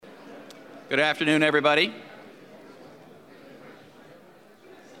Good afternoon, everybody.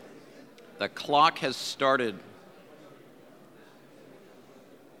 The clock has started.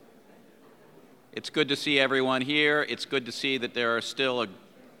 It's good to see everyone here. It's good to see that there are still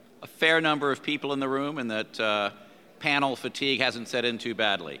a fair number of people in the room and that panel fatigue hasn't set in too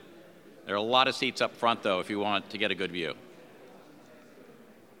badly. There are a lot of seats up front, though, if you want to get a good view.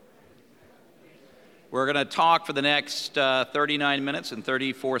 We're going to talk for the next 39 minutes and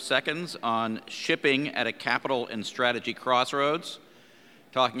 34 seconds on shipping at a capital and strategy crossroads,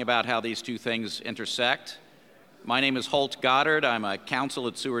 talking about how these two things intersect. My name is Holt Goddard. I'm a counsel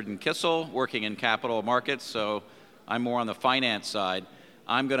at Seward and Kissel, working in capital markets, so I'm more on the finance side.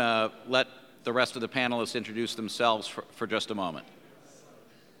 I'm going to let the rest of the panelists introduce themselves for just a moment.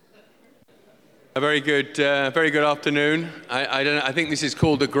 A very good afternoon. I think this is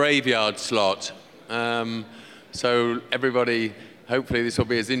called a graveyard slot. So everybody, hopefully this will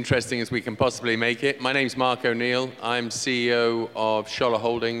be as interesting as we can possibly make it. My name's Mark O'Neill. I'm CEO of Scholler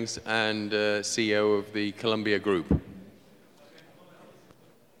Holdings and CEO of the Columbia Group.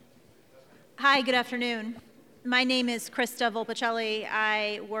 Hi, good afternoon. My name is Christa Volpicelli.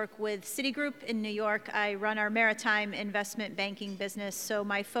 I work with Citigroup in New York. I run our Maritime investment banking business, so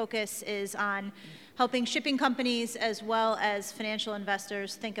my focus is on helping shipping companies as well as financial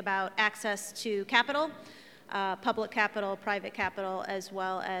investors think about access to capital, public capital, private capital, as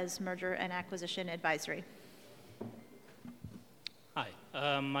well as merger and acquisition advisory.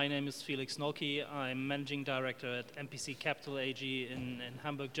 Hi, my name is Felix Nölke. I'm Managing Director at MPC Capital AG in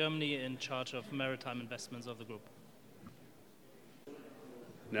Hamburg, Germany, in charge of maritime investments of the group.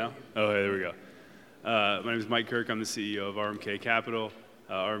 No? Oh, hey, there we go. My name is Mike Kirk. I'm the CEO of RMK Capital.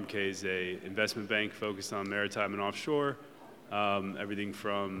 RMK is an investment bank focused on maritime and offshore, everything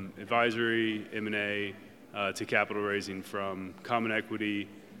from advisory, M&A, to capital raising from common equity,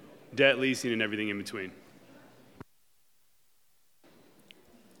 debt leasing, and everything in between.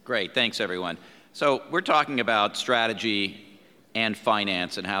 Great, thanks everyone. So we're talking about strategy and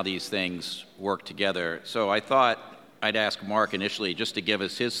finance and how these things work together. So I thought I'd ask Mark initially just to give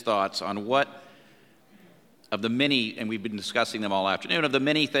us his thoughts on what of the many, and we've been discussing them all afternoon, of the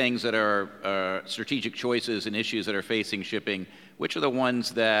many things that are strategic choices and issues that are facing shipping, which are the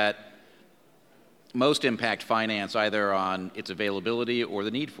ones that most impact finance, either on its availability or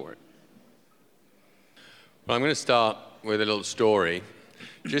the need for it? Well, I'm going to start with a little story.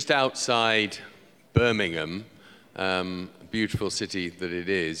 Just outside Birmingham, beautiful city that it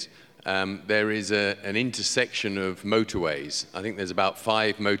is, there is an intersection of motorways. I think there's about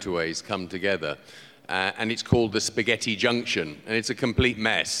 5 motorways come together. And it's called the Spaghetti Junction, and it's a complete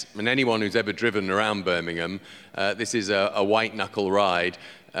mess. And anyone who's ever driven around Birmingham, this is a white-knuckle ride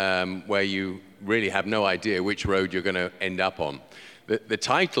where you really have no idea which road you're going to end up on. The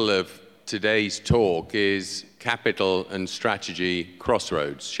title of today's talk is Capital and Strategy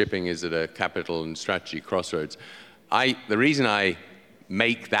Crossroads. Shipping is at a capital and strategy crossroads. The reason I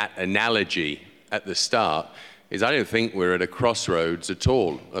make that analogy at the start is I don't think we're at a crossroads at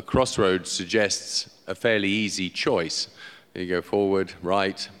all. A crossroads suggests a fairly easy choice. You go forward,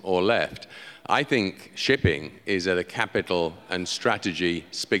 right, or left. I think shipping is at a capital and strategy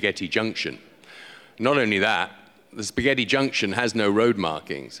spaghetti junction. Not only that, the spaghetti junction has no road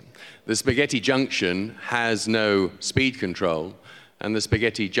markings. The spaghetti junction has no speed control, and the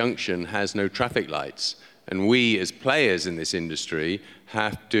spaghetti junction has no traffic lights. And we, as players in this industry,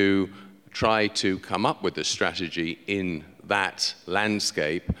 have to try to come up with a strategy in that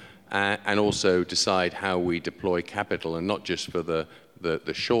landscape and also decide how we deploy capital, and not just for the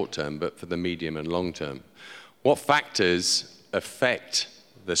short term, but for the medium and long term. What factors affect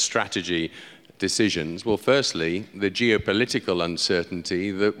the strategy decisions? Well, firstly, the geopolitical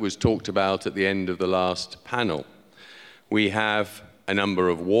uncertainty that was talked about at the end of the last panel. We have a number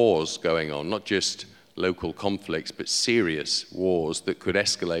of wars going on, not just local conflicts, but serious wars that could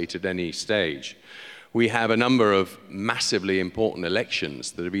escalate at any stage. We have a number of massively important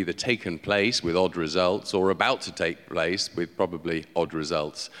elections that have either taken place with odd results or about to take place with probably odd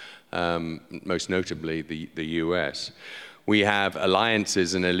results, most notably the US. We have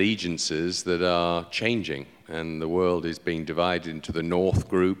alliances and allegiances that are changing, and the world is being divided into the North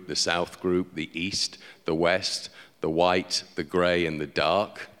group, the South group, the East, the West, the white, the gray, and the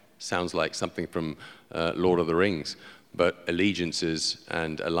dark. Sounds like something from Lord of the Rings. But allegiances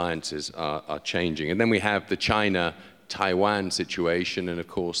and alliances are changing. And then we have the China-Taiwan situation, and of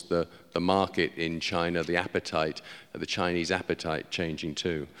course the market in China, the Chinese appetite changing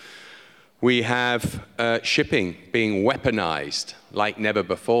too. We have shipping being weaponized like never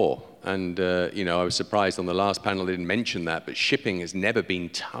before. and I was surprised on the last panel they didn't mention that, but shipping has never been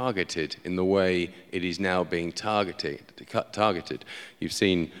targeted in the way it is now being targeted. You've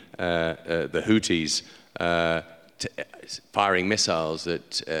seen the Houthis firing missiles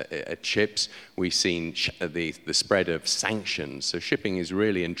at ships. We've seen the spread of sanctions. So shipping is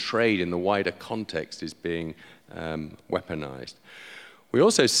really, and trade in the wider context is being weaponized. We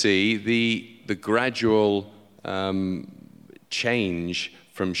also see the gradual change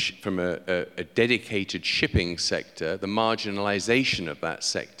from a dedicated shipping sector, the marginalization of that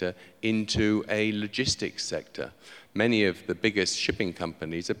sector into a logistics sector. Many of the biggest shipping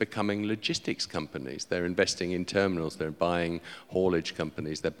companies are becoming logistics companies. They're investing in terminals, they're buying haulage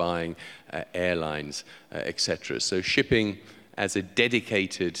companies, they're buying airlines, etc. So shipping as a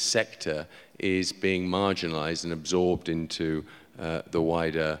dedicated sector is being marginalized and absorbed into the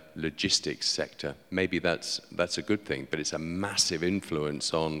wider logistics sector. Maybe that's a good thing, but it's a massive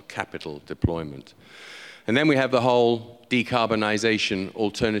influence on capital deployment. And then we have the whole decarbonization,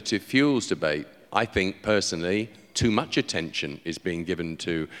 alternative fuels debate. I think personally, too much attention is being given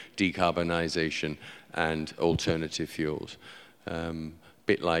to decarbonization and alternative fuels.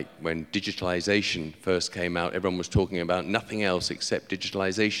 Bit like when digitalization first came out, everyone was talking about nothing else except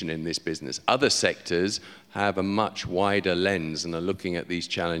digitalization in this business. Other sectors have a much wider lens and are looking at these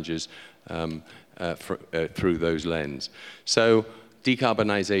challenges through those lens. So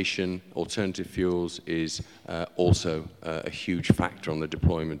decarbonization, alternative fuels is also a huge factor on the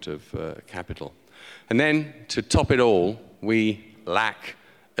deployment of capital. And then, to top it all, we lack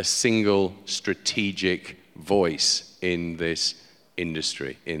a single strategic voice in this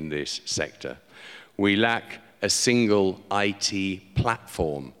industry, in this sector. We lack a single IT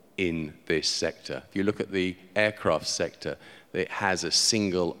platform in this sector. If you look at the aircraft sector, it has a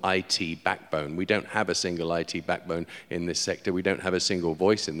single IT backbone. We don't have a single IT backbone in this sector. We don't have a single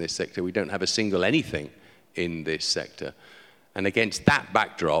voice in this sector. We don't have a single anything in this sector. And against that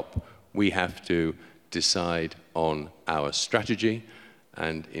backdrop, we have to decide on our strategy,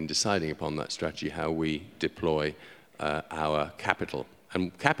 and in deciding upon that strategy, how we deploy our capital.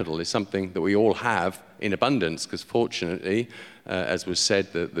 And capital is something that we all have in abundance, because fortunately, as was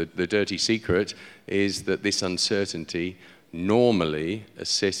said, the dirty secret is that this uncertainty normally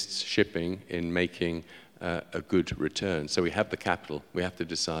assists shipping in making a good return. So we have the capital, we have to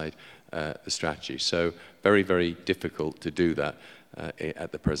decide the strategy. So very, very difficult to do that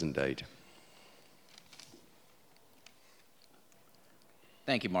at the present date.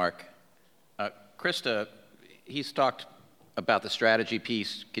 Thank you, Mark. Christa, he's talked about the strategy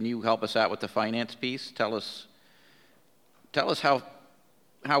piece. Can you help us out with the finance piece? Tell us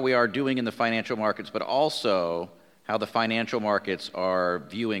how we are doing in the financial markets, but also how the financial markets are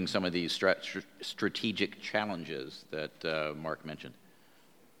viewing some of these strategic challenges that Mark mentioned.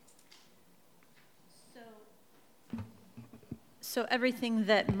 So everything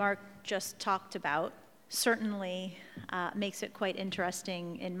that Mark just talked about certainly makes it quite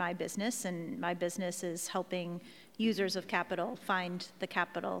interesting in my business, and my business is helping users of capital find the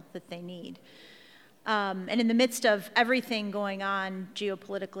capital that they need. And in the midst of everything going on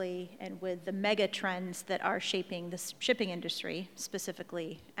geopolitically and with the mega trends that are shaping the shipping industry,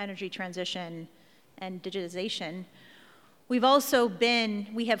 specifically energy transition and digitization, we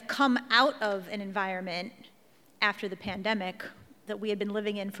have come out of an environment after the pandemic that we had been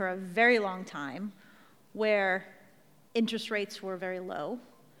living in for a very long time, where interest rates were very low,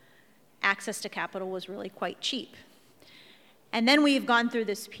 access to capital was really quite cheap. And then we've gone through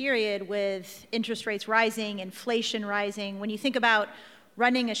this period with interest rates rising, inflation rising. When you think about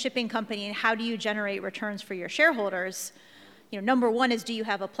running a shipping company and how do you generate returns for your shareholders, number one is, do you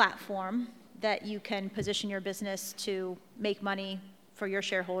have a platform that you can position your business to make money for your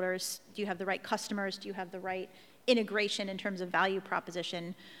shareholders? Do you have the right customers? Do you have the right integration in terms of value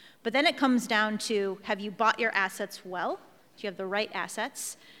proposition? But then it comes down to, have you bought your assets well? Do you have the right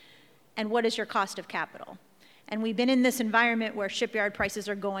assets? And what is your cost of capital? And we've been in this environment where shipyard prices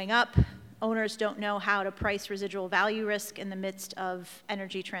are going up. Owners don't know how to price residual value risk in the midst of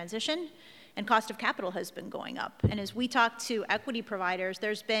energy transition. And cost of capital has been going up. And as we talk to equity providers,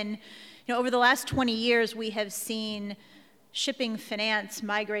 there's been, over the last 20 years, we have seen shipping finance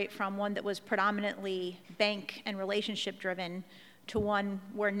migrate from one that was predominantly bank and relationship driven to one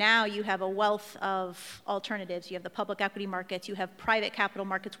where now you have a wealth of alternatives. You have the public equity markets, you have private capital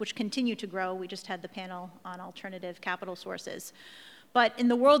markets, which continue to grow. We just had the panel on alternative capital sources. But in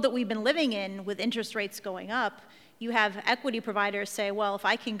the world that we've been living in, with interest rates going up, you have equity providers say, well, if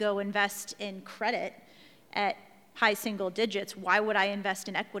I can go invest in credit at high single digits, why would I invest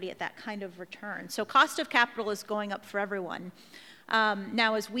in equity at that kind of return? So cost of capital is going up for everyone.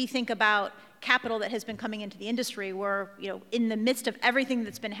 Now, as we think about capital that has been coming into the industry, we're in the midst of everything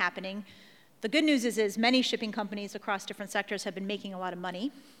that's been happening. The good news is many shipping companies across different sectors have been making a lot of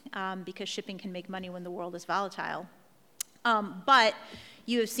money because shipping can make money when the world is volatile. But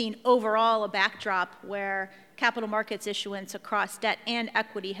you have seen overall a backdrop where capital markets issuance across debt and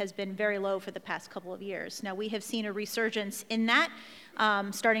equity has been very low for the past couple of years. Now, we have seen a resurgence in that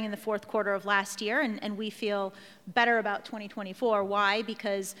starting in the fourth quarter of last year, and we feel better about 2024. Why?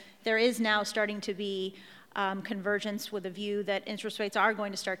 Because there is now starting to be convergence with a view that interest rates are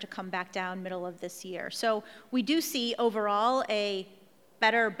going to start to come back down middle of this year. So we do see overall a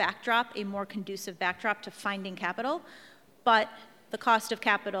better backdrop, a more conducive backdrop to finding capital, but the cost of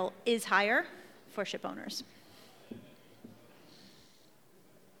capital is higher for ship owners.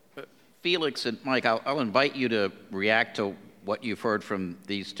 Felix and Mike, I'll invite you to react to what you've heard from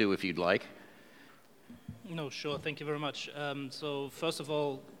these two if you'd like. No, sure. Thank you very much. So first of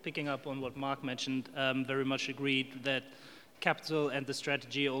all, picking up on what Mark mentioned, very much agreed that capital and the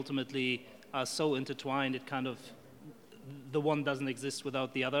strategy ultimately are so intertwined, it kind of, the one doesn't exist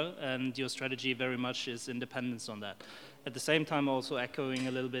without the other, and your strategy very much is independence on that. At the same time, also echoing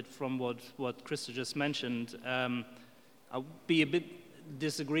a little bit from what Christa just mentioned, I'll be a bit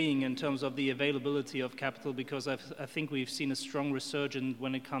disagreeing in terms of the availability of capital, because I think we've seen a strong resurgence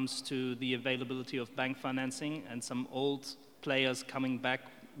when it comes to the availability of bank financing and some old players coming back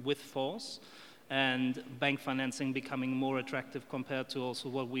with force, and bank financing becoming more attractive compared to also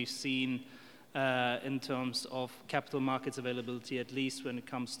what we've seen in terms of capital markets availability, at least when it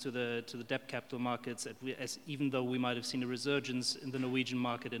comes to the debt capital markets, even though we might have seen a resurgence in the Norwegian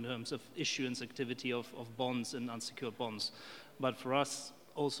market in terms of issuance activity of bonds and unsecured bonds. But for us,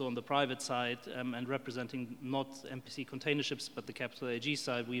 also on the private side, and representing not MPC container ships, but the Capital AG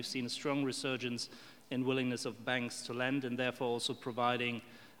side, we've seen a strong resurgence in willingness of banks to lend, and therefore also providing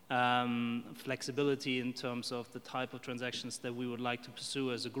flexibility in terms of the type of transactions that we would like to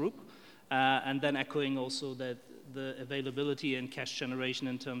pursue as a group. And then echoing also that the availability and cash generation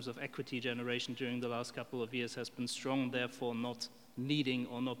in terms of equity generation during the last couple of years has been strong, therefore not needing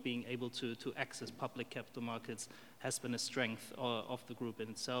or not being able to access public capital markets has been a strength of the group in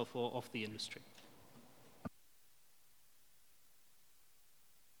itself or of the industry.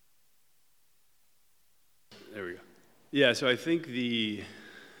 There we go. Yeah, so I think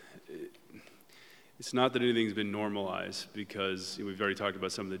it's not that anything's been normalized, because we've already talked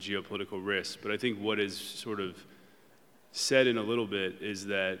about some of the geopolitical risks, but I think what is sort of said in a little bit is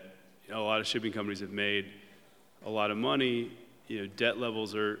that a lot of shipping companies have made a lot of money. Debt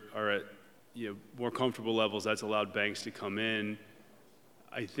levels are at more comfortable levels. That's allowed banks to come in.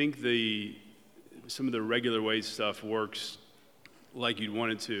 I think some of the regular way stuff works like you'd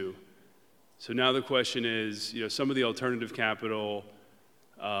want it to. So now the question is, some of the alternative capital,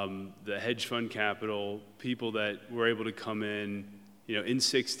 the hedge fund capital, people that were able to come in, in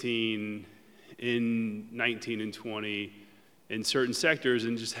 16, in 19 and 20, in certain sectors,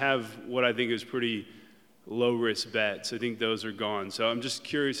 and just have what I think is pretty low-risk bets. I think those are gone. So I'm just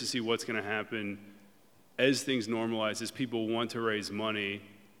curious to see what's going to happen as things normalize, as people want to raise money,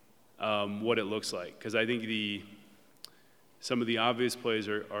 what it looks like. Because I think some of the obvious plays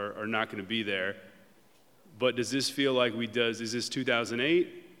are not going to be there. But does this feel like is this 2008,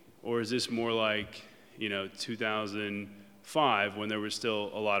 or is this more like 2005 when there was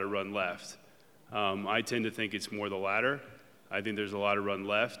still a lot of run left? I tend to think it's more the latter. I think there's a lot of run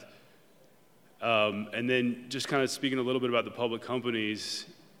left. And then just kind of speaking a little bit about the public companies,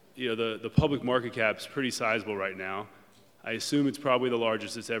 the public market cap is pretty sizable right now. I assume it's probably the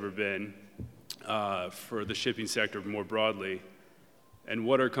largest it's ever been for the shipping sector more broadly. And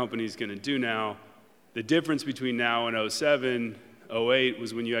what are companies going to do now? The difference between now and 07, 08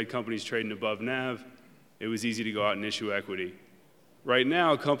 was when you had companies trading above NAV, it was easy to go out and issue equity. Right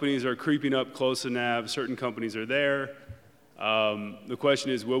now, companies are creeping up close to NAV. Certain companies are there. The question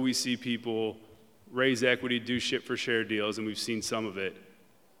is, will we see people raise equity, do ship-for-share deals, and we've seen some of it.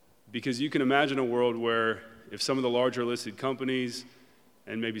 Because you can imagine a world where if some of the larger listed companies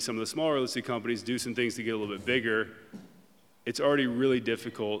and maybe some of the smaller listed companies do some things to get a little bit bigger, it's already really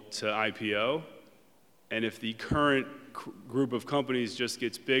difficult to IPO. And if the current group of companies just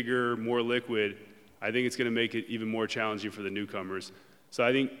gets bigger, more liquid, I think it's going to make it even more challenging for the newcomers. So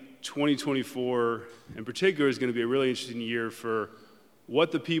I think 2024 in particular is going to be a really interesting year for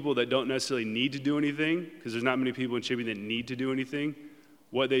what the people that don't necessarily need to do anything, because there's not many people in shipping that need to do anything,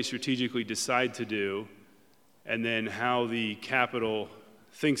 what they strategically decide to do, and then how the capital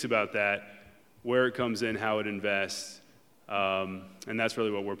thinks about that, where it comes in, how it invests. And that's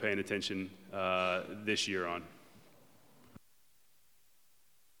really what we're paying attention this year on.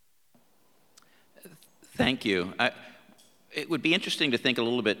 Thank you. It would be interesting to think a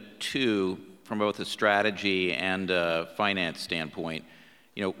little bit, too, from both a strategy and a finance standpoint.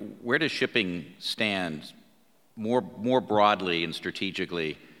 You know, where does shipping stand more broadly and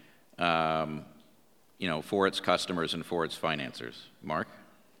strategically, you know, for its customers and for its financiers? Mark?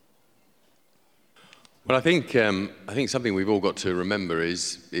 Well, I think something we've all got to remember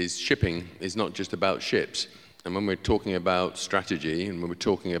is shipping is not just about ships. And when we're talking about strategy and when we're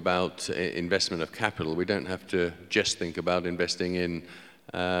talking about investment of capital, we don't have to just think about investing in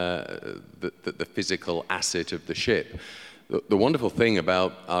the physical asset of the ship. The wonderful thing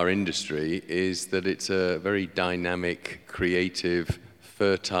about our industry is that it's a very dynamic, creative,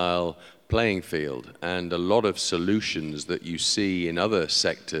 fertile playing field. And a lot of solutions that you see in other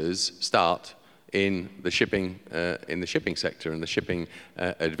sectors start in the shipping sector and the shipping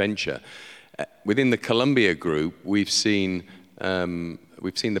adventure. Within the Columbia Group, we've seen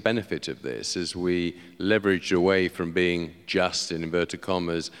the benefit of this as we leveraged away from being just, in inverted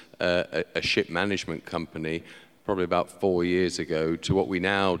commas, a ship management company probably about 4 years ago to what we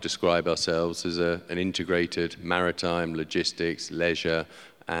now describe ourselves as an integrated maritime, logistics, leisure,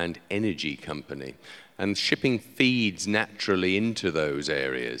 and energy company. And shipping feeds naturally into those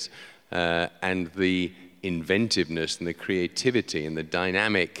areas. And the inventiveness and the creativity and the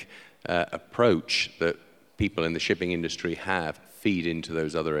dynamic approach that people in the shipping industry have feed into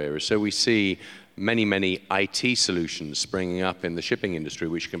those other areas. So we see many IT solutions springing up in the shipping industry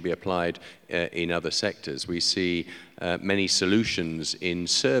which can be applied in other sectors. We see many solutions in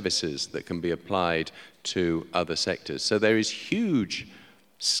services that can be applied to other sectors. So there is huge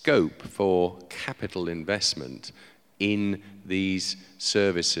scope for capital investment in these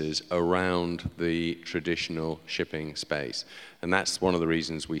services around the traditional shipping space. And that's one of the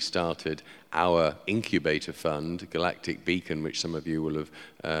reasons we started our incubator fund, Galactic Beacon, which some of you will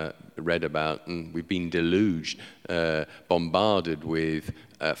have read about. And we've been deluged, bombarded with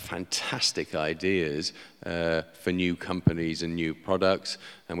fantastic ideas for new companies and new products.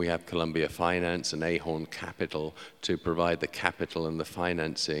 And we have Columbia Finance and Ahorn Capital to provide the capital and the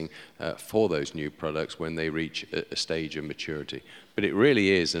financing for those new products when they reach a stage of maturity. But it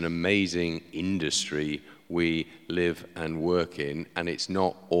really is an amazing industry we live and work in, and it's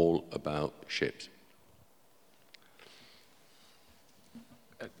not all about ships.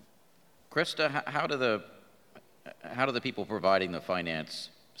 Christa, how do the people providing the finance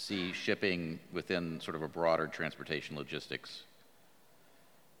see shipping within sort of a broader transportation logistics?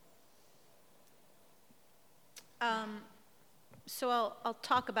 So I'll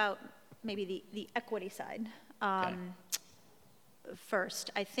talk about maybe the equity side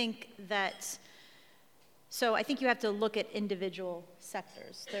first. I think you have to look at individual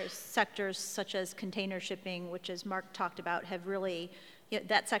sectors. There's sectors such as container shipping, which, as Mark talked about, have really,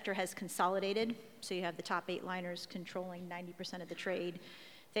 that sector has consolidated. So you have the top 8 liners controlling 90% of the trade.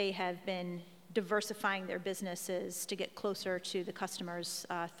 They have been diversifying their businesses to get closer to the customers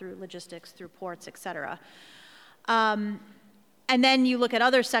through logistics, through ports, et cetera. And then you look at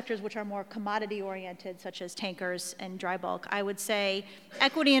other sectors which are more commodity-oriented, such as tankers and dry bulk. I would say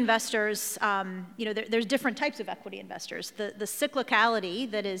equity investors, there's different types of equity investors. The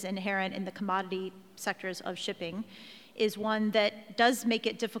cyclicality that is inherent in the commodity sectors of shipping is one that does make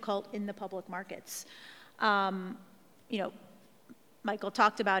it difficult in the public markets. Michael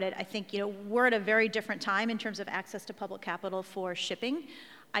talked about it. I think, we're at a very different time in terms of access to public capital for shipping.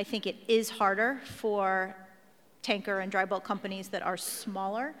 I think it is harder for tanker and dry bulk companies that are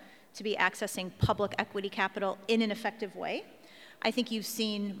smaller to be accessing public equity capital in an effective way. I think you've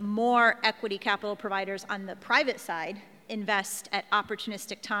seen more equity capital providers on the private side invest at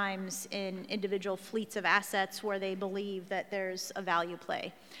opportunistic times in individual fleets of assets where they believe that there's a value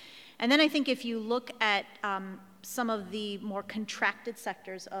play. And then I think if you look at some of the more contracted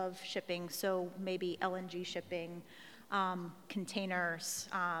sectors of shipping, so maybe LNG shipping, containers,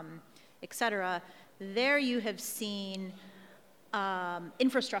 et cetera, there you have seen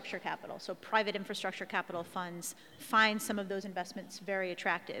infrastructure capital, so private infrastructure capital funds find some of those investments very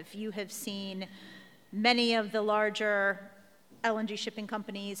attractive. You have seen many of the larger LNG shipping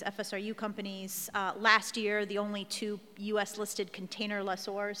companies, FSRU companies. Last year, the only 2 US-listed container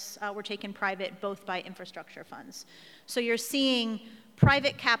lessors were taken private, both by infrastructure funds. So you're seeing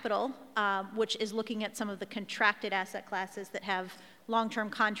private capital, which is looking at some of the contracted asset classes that have long-term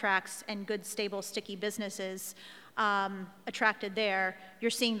contracts and good, stable, sticky businesses attracted there.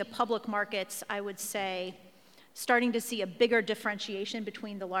 You're seeing the public markets, I would say, starting to see a bigger differentiation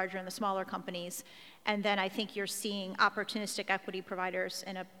between the larger and the smaller companies. And then I think you're seeing opportunistic equity providers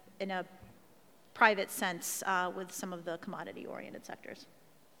in a private sense with some of the commodity-oriented sectors.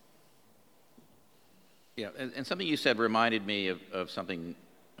 Yeah, and something you said reminded me of something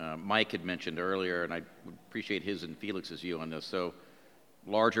Mike had mentioned earlier, and I would appreciate his and Felix's view on this. So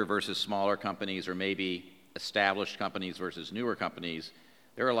larger versus smaller companies, or maybe established companies versus newer companies.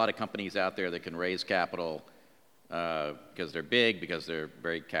 There are a lot of companies out there that can raise capital because they're big, because they're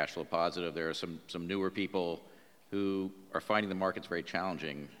very cash flow positive. There are some newer people who are finding the markets very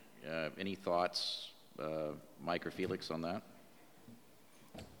challenging. Any thoughts, Mike or Felix, on that?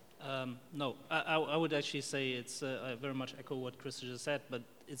 No, I would actually say it's, I very much echo what Christa just said, but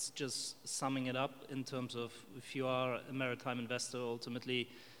it's just summing it up in terms of if you are a maritime investor, ultimately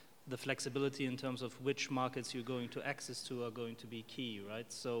the flexibility in terms of which markets you're going to access to are going to be key,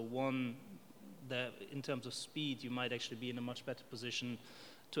 right? So one, that in terms of speed, you might actually be in a much better position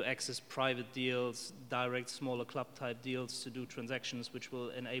to access private deals, direct smaller club type deals, to do transactions which will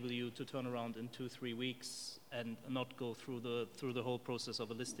enable you to turn around in 2-3 weeks and not go through the whole process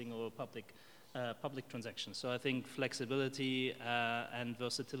of a listing or a public transaction. So I think flexibility and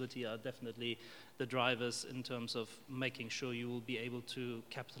versatility are definitely the drivers in terms of making sure you will be able to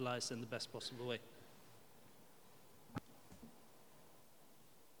capitalize in the best possible way.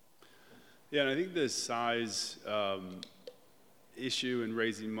 Yeah, and I think the size issue in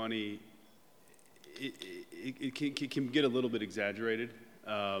raising money, it can get a little bit exaggerated.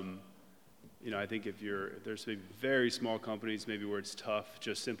 You know, I think if there's very small companies maybe where it's tough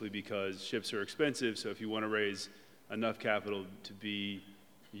just simply because ships are expensive, so if you want to raise enough capital to be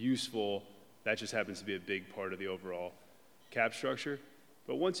useful, that just happens to be a big part of the overall cap structure.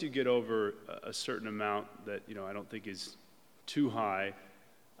 But once you get over a certain amount that, you know, I don't think is too high,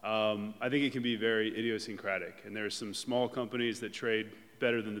 I think it can be very idiosyncratic. And there's some small companies that trade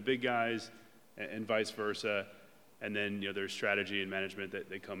better than the big guys and vice versa. And then, you know, there's strategy and management that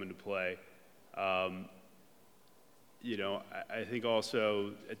they come into play. You know, I think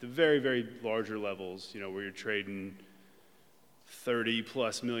also at the very, very larger levels, you know, where you're trading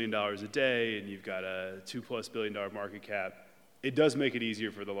 $30+ million a day and you've got a $2+ billion market cap, it does make it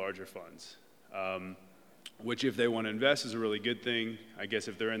easier for the larger funds. Which if they want to invest is a really good thing. I guess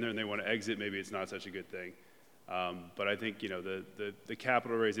if they're in there and they want to exit, maybe it's not such a good thing. But I think, you know, the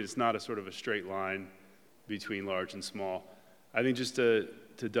capital raising, it's not a sort of a straight line between large and small. I think just to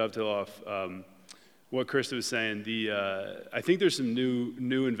dovetail off what Christa was saying, I think there's some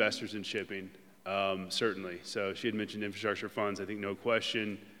new investors in shipping, certainly. So she had mentioned infrastructure funds, I think no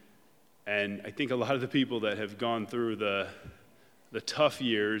question. And I think a lot of the people that have gone through the tough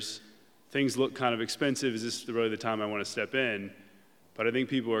years, things look kind of expensive. Is this really the time I want to step in? But I think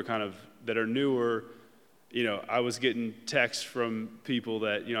people are kind of, that are newer, you know, I was getting texts from people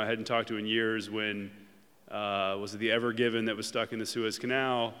that, you know, I hadn't talked to in years when, was it the Ever Given that was stuck in the Suez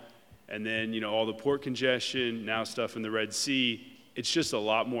Canal? And then, you know, all the port congestion, now stuff in the Red Sea. It's just a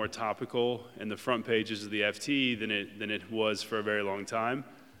lot more topical in the front pages of the FT than it was for a very long time.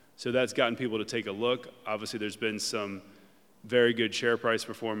 So that's gotten people to take a look. Obviously, there's been some very good share price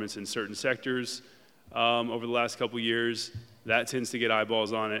performance in certain sectors over the last couple years. That tends to get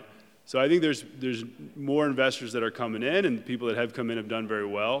eyeballs on it. So I think there's more investors that are coming in, and people that have come in have done very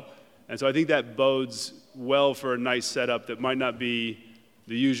well. And so I think that bodes well for a nice setup that might not be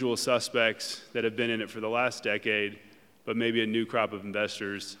the usual suspects that have been in it for the last decade, but maybe a new crop of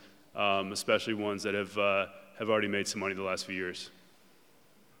investors, especially ones that have already made some money the last few years.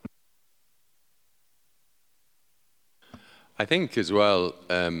 I think as well,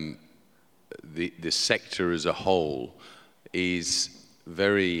 the sector as a whole is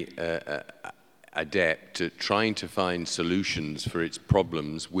very adept at trying to find solutions for its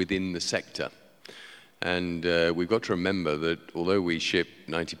problems within the sector. And we've got to remember that although we ship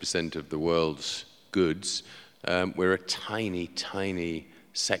 90% of the world's goods, we're a tiny, tiny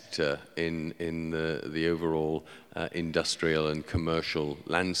sector in the overall industrial and commercial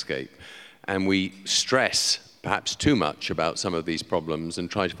landscape. And we stress perhaps too much about some of these problems and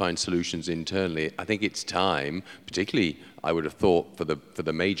try to find solutions internally. I think it's time, particularly I would have thought for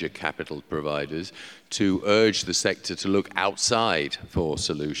the major capital providers, to urge the sector to look outside for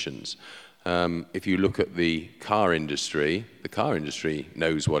solutions. If you look at the car industry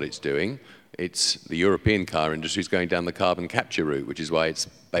knows what it's doing. It's the European car industry is going down the carbon capture route, which is why it's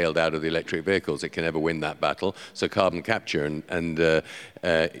bailed out of the electric vehicles. It can never win that battle. So carbon capture, and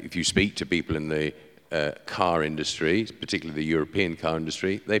if you speak to people in the car industry, particularly the European car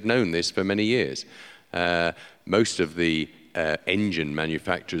industry, they've known this for many years. Most of the engine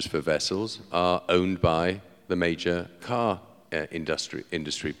manufacturers for vessels are owned by the major car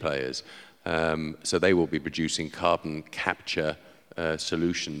industry players. So they will be producing carbon capture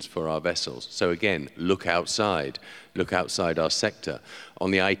solutions for our vessels. So again, look outside our sector.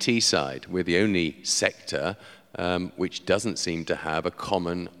 On the IT side, we're the only sector which doesn't seem to have a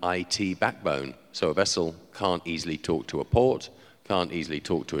common IT backbone. So a vessel can't easily talk to a port, can't easily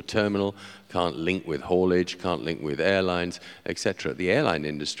talk to a terminal, can't link with haulage, can't link with airlines, etc. The airline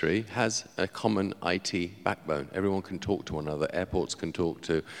industry has a common IT backbone. Everyone can talk to one another. Airports can talk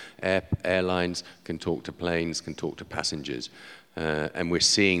to airlines, can talk to planes, can talk to passengers. And we're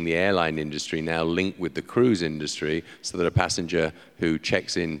seeing the airline industry now link with the cruise industry so that a passenger who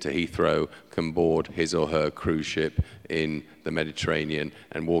checks into Heathrow can board his or her cruise ship in the Mediterranean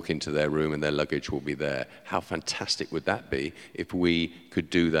and walk into their room and their luggage will be there. How fantastic would that be if we could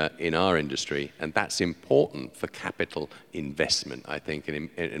do that in our industry? And that's important for capital investment, I think,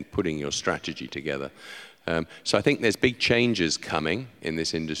 in putting your strategy together. So I think there's big changes coming in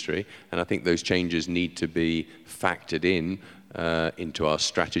this industry, and I think those changes need to be factored into our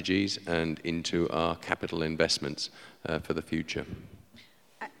strategies and into our capital investments for the future.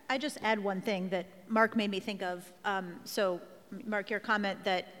 I just add one thing that Mark made me think of. So, Mark, your comment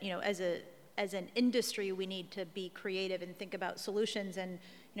that as an industry we need to be creative and think about solutions, and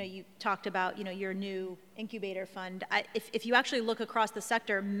you talked about your new incubator fund. If you actually look across the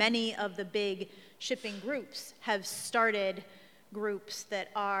sector, many of the big shipping groups have started groups that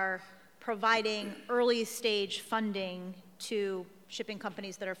are providing early stage funding to shipping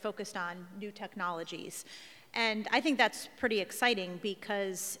companies that are focused on new technologies. And I think that's pretty exciting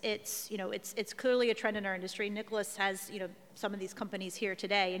because it's clearly a trend in our industry. Nicholas has, some of these companies here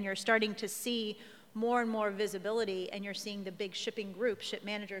today, and you're starting to see more and more visibility, and you're seeing the big shipping groups, ship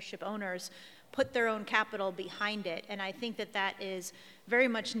managers, ship owners, put their own capital behind it. And I think that is very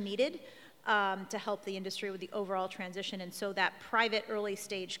much needed to help the industry with the overall transition. And so that private early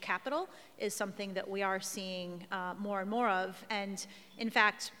stage capital is something that we are seeing more and more of. And in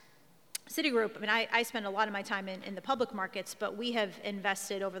fact, Citigroup, I spend a lot of my time in the public markets, but we have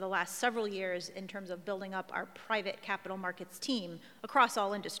invested over the last several years in terms of building up our private capital markets team across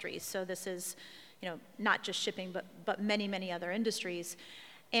all industries. So this is, not just shipping, but many, many other industries.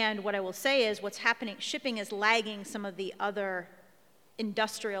 And what I will say is what's happening, shipping is lagging some of the other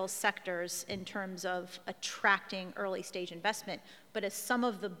industrial sectors in terms of attracting early stage investment. But as some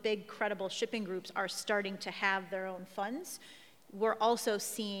of the big credible shipping groups are starting to have their own funds, we're also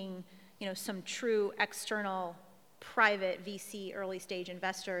seeing some true external private VC early stage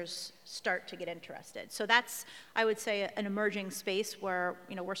investors start to get interested. So that's, I would say, an emerging space where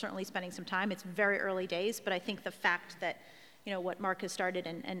we're certainly spending some time. It's very early days, but I think the fact that what Mark has started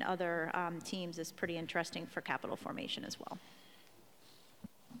and other teams is pretty interesting for capital formation as well.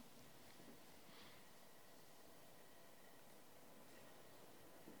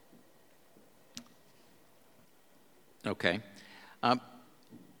 Okay.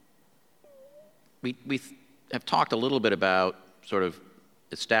 We have talked a little bit about sort of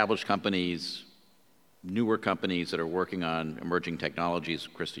established companies, newer companies that are working on emerging technologies.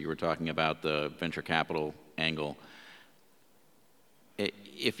 Christa, you were talking about the venture capital angle.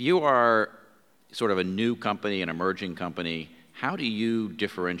 If you are sort of a new company, an emerging company, how do you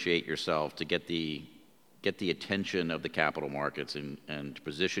differentiate yourself to get the attention of the capital markets and to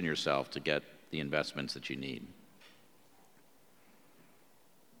position yourself to get the investments that you need?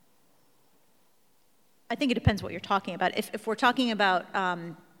 I think it depends what you're talking about. If we're talking about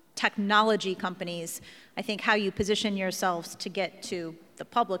technology companies, I think how you position yourselves to get to the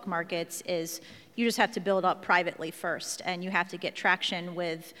public markets is you just have to build up privately first, and you have to get traction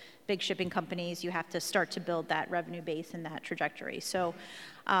with big shipping companies. You have to start to build that revenue base and that trajectory. So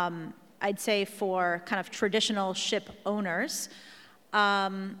I'd say for kind of traditional ship owners,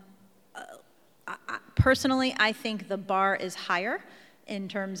 personally, I think the bar is higher in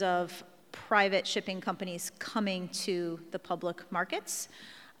terms of private shipping companies coming to the public markets.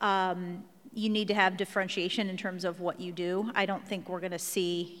 You need to have differentiation in terms of what you do. I don't think we're going to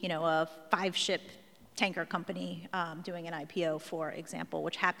see, a 5-ship tanker company doing an IPO, for example,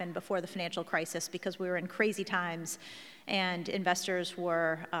 which happened before the financial crisis because we were in crazy times and investors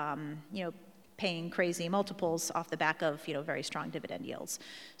were, paying crazy multiples off the back of, very strong dividend yields.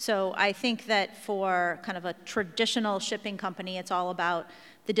 So I think that for kind of a traditional shipping company, it's all about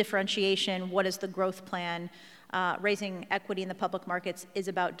the differentiation. What is the growth plan? Raising equity in the public markets is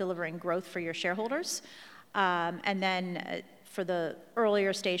about delivering growth for your shareholders. And then for the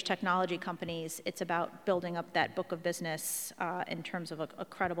earlier stage technology companies, it's about building up that book of business in terms of a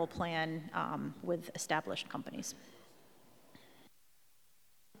credible plan with established companies.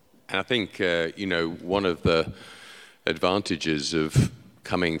 And I think, one of the advantages of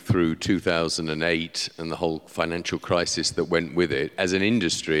coming through 2008 and the whole financial crisis that went with it, as an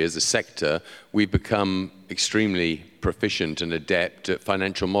industry, as a sector, we've become extremely proficient and adept at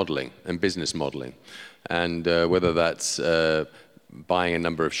financial modeling and business modeling. And whether that's buying a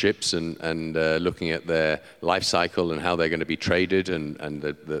number of ships and looking at their life cycle and how they're going to be traded and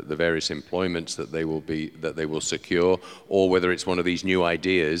the various employments that they will secure, or whether it's one of these new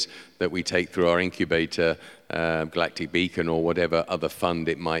ideas that we take through our incubator, Galactic Beacon, or whatever other fund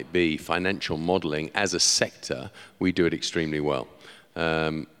it might be, financial modeling as a sector, we do it extremely well.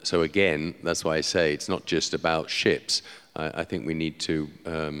 So again, that's why I say it's not just about ships. I think we need to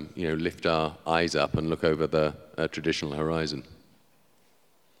lift our eyes up and look over the traditional horizon.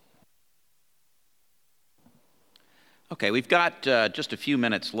 Okay, we've got just a few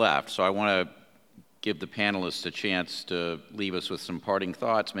minutes left, so I want to give the panelists a chance to leave us with some parting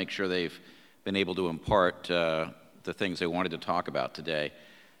thoughts, make sure they've been able to impart the things they wanted to talk about today.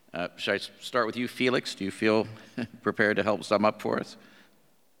 Should I start with you, Felix? Do you feel prepared to help sum up for us?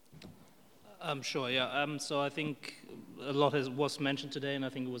 Sure, yeah. So I think a lot was mentioned today, and I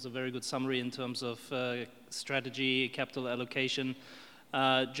think it was a very good summary in terms of strategy, capital allocation.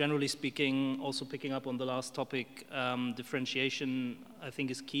 Generally speaking, also picking up on the last topic, differentiation I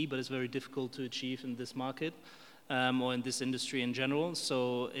think is key, but it's very difficult to achieve in this market or in this industry in general.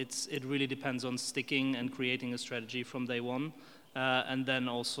 So it really depends on sticking and creating a strategy from day one, and then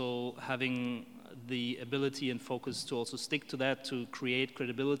also having the ability and focus to also stick to that, to create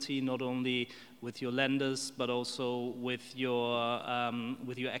credibility not only with your lenders but also with your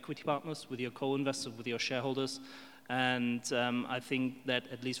equity partners, with your co-investors, with your shareholders. And I think that,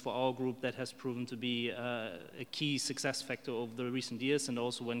 at least for our group, that has proven to be a key success factor over the recent years, and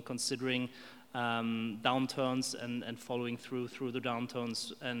also when considering downturns and following through the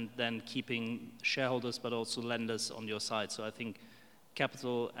downturns, and then keeping shareholders but also lenders on your side. So I think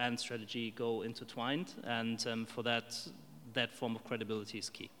capital and strategy go intertwined, and for that form of credibility is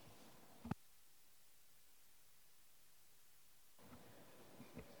key.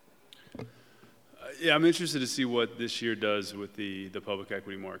 Yeah, I'm interested to see what this year does with the public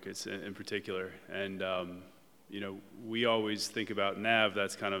equity markets in particular. And, we always think about NAV,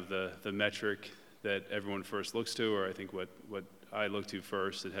 that's kind of the metric that everyone first looks to, or I think what I look to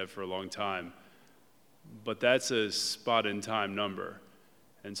first and have for a long time. But that's a spot-in-time number.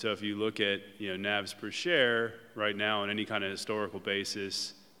 And so if you look at NAVs per share right now on any kind of historical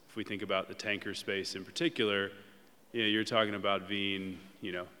basis, if we think about the tanker space in particular, you're talking about being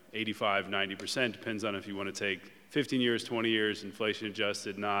 85, 90%, depends on if you want to take 15 years, 20 years, inflation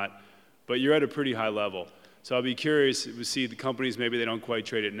adjusted, not, but you're at a pretty high level. So I'll be curious to see the companies, maybe they don't quite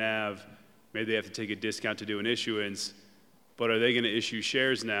trade at NAV, maybe they have to take a discount to do an issuance, but are they going to issue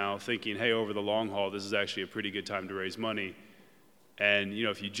shares now thinking, hey, over the long haul, this is actually a pretty good time to raise money? And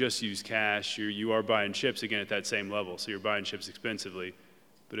if you just use cash, you are buying chips again at that same level, so you're buying chips expensively.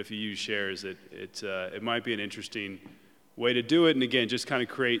 But if you use shares, it might be an interesting way to do it, and again, just kind of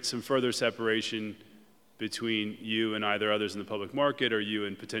create some further separation between you and either others in the public market or you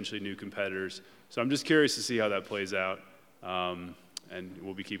and potentially new competitors. So I'm just curious to see how that plays out, and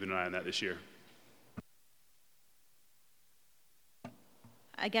we'll be keeping an eye on that this year.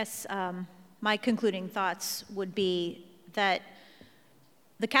 I guess my concluding thoughts would be that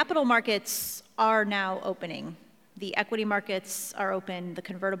the capital markets are now opening. The equity markets are open, the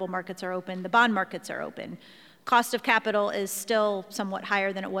convertible markets are open, the bond markets are open. Cost of capital is still somewhat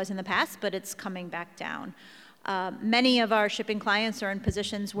higher than it was in the past, but it's coming back down. Many of our shipping clients are in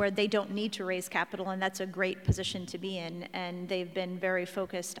positions where they don't need to raise capital, and that's a great position to be in. And they've been very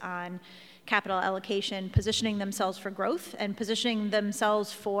focused on capital allocation, positioning themselves for growth, and positioning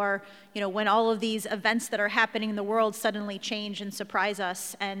themselves for, when all of these events that are happening in the world suddenly change and surprise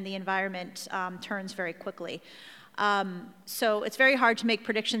us, and the environment turns very quickly. So it's very hard to make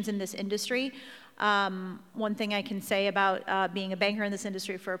predictions in this industry. One thing I can say about being a banker in this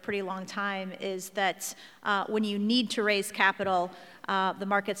industry for a pretty long time is that when you need to raise capital, the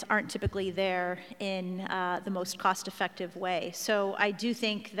markets aren't typically there in the most cost-effective way. So I do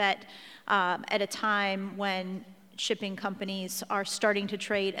think that at a time when shipping companies are starting to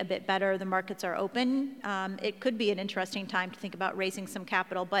trade a bit better, the markets are open, it could be an interesting time to think about raising some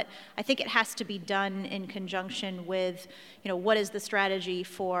capital, but I think it has to be done in conjunction with, what is the strategy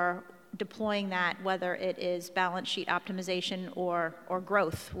for deploying that, whether it is balance sheet optimization or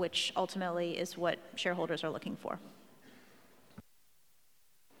growth, which ultimately is what shareholders are looking for.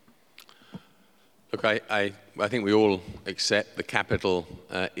 Look, I think we all accept the capital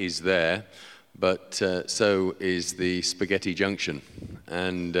is there, but so is the spaghetti junction.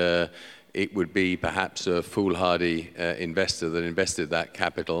 And it would be perhaps a foolhardy investor that invested that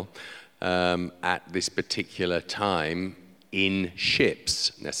capital at this particular time in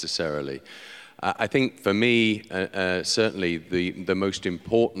ships necessarily. I think for me, certainly the most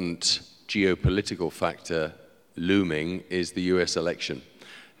important geopolitical factor looming is the US election.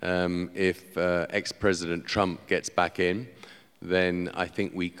 If ex-President Trump gets back in, then I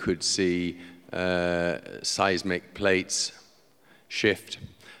think we could see seismic plates shift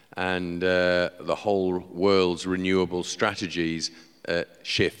and the whole world's renewable strategies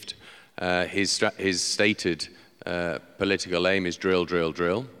shift. His stated political aim is drill, drill,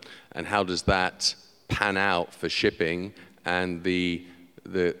 drill. And how does that pan out for shipping and the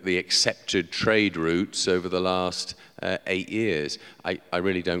accepted trade routes over the last 8 years? I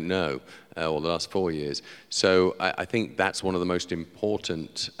really don't know, or the last 4 years. So I think that's one of the most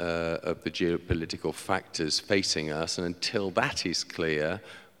important of the geopolitical factors facing us. And until that is clear,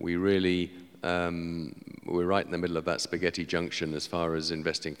 we really, we're right in the middle of that spaghetti junction as far as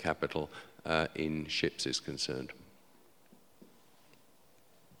investing capital in ships is concerned.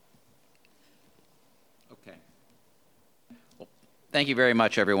 Thank you very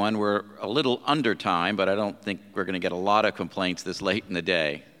much, everyone. We're a little under time, but I don't think we're going to get a lot of complaints this late in the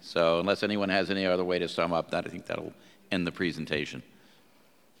day. So unless anyone has any other way to sum up that, I think that'll end the presentation.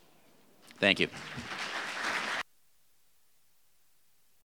 Thank you.